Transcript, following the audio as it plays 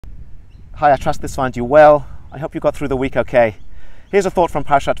Hi, I trust this finds you well. I hope you got through the week okay. Here's a thought from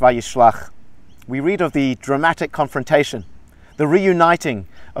parsha Vayishlach. We read of the dramatic confrontation, the reuniting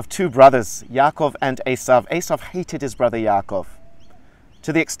of two brothers, Yaakov and Esav. Esav hated his brother Yaakov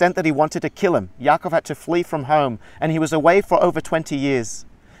to the extent that he wanted to kill him. Yaakov had to flee from home, and he was away for over 20 years.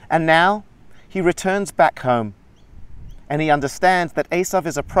 And now he returns back home, and he understands that Esav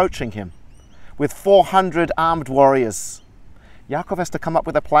is approaching him with 400 armed warriors. Yaakov has to come up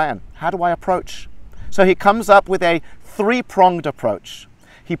with a plan. How do I approach? So he comes up with a three-pronged approach.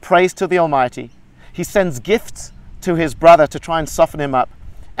 He prays to the Almighty, he sends gifts to his brother to try and soften him up,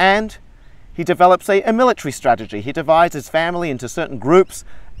 and he develops a military strategy. He divides his family into certain groups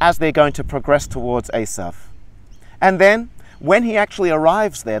as they're going to progress towards Esav. And then, when he actually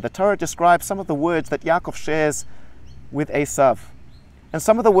arrives there, the Torah describes some of the words that Yaakov shares with Esav. And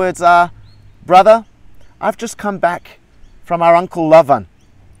some of the words are, "Brother, I've just come back from our uncle Lavan.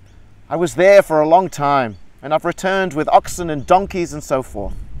 I was there for a long time, and I've returned with oxen and donkeys and so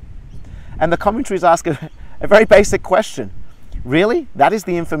forth." And the commentaries ask a very basic question. Really? That is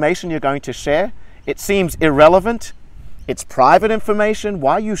the information you're going to share? It seems irrelevant. It's private information.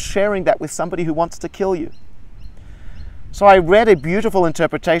 Why are you sharing that with somebody who wants to kill you? So I read a beautiful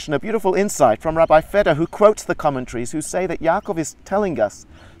interpretation, a beautiful insight from Rabbi Feder, who quotes the commentaries, who say that Yaakov is telling us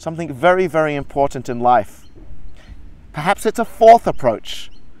something very, very important in life. Perhaps it's a fourth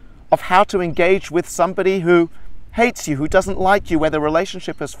approach of how to engage with somebody who hates you, who doesn't like you, where the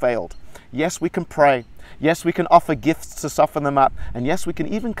relationship has failed. Yes, we can pray. Yes, we can offer gifts to soften them up. And yes, we can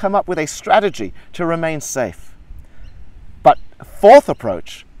even come up with a strategy to remain safe. But a fourth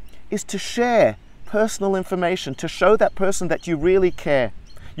approach is to share personal information, to show that person that you really care.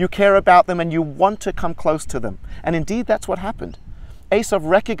 You care about them and you want to come close to them. And indeed, that's what happened. Esav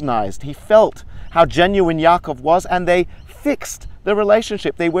recognized, he felt how genuine Yaakov was, and they fixed the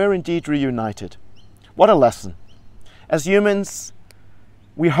relationship. They were indeed reunited. What a lesson. As humans,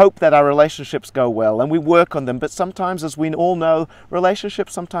 we hope that our relationships go well and we work on them, but sometimes, as we all know,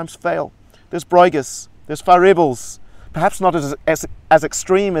 relationships sometimes fail. There's broigas, there's faribbles, perhaps not as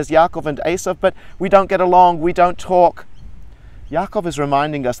extreme as Yaakov and Esav, but we don't get along, we don't talk. Yaakov is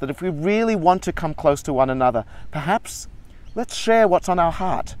reminding us that if we really want to come close to one another, perhaps let's share what's on our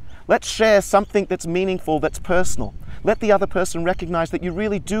heart. Let's share something that's meaningful, that's personal. Let the other person recognize that you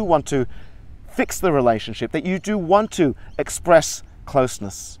really do want to fix the relationship, that you do want to express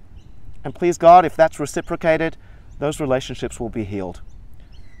closeness. And please God, if that's reciprocated, those relationships will be healed.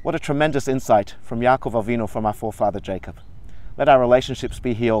 What a tremendous insight from Yaakov Avinu, from our forefather Jacob. Let our relationships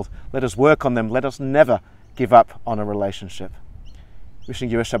be healed. Let us work on them. Let us never give up on a relationship. Wishing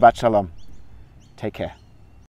you a Shabbat Shalom. Take care.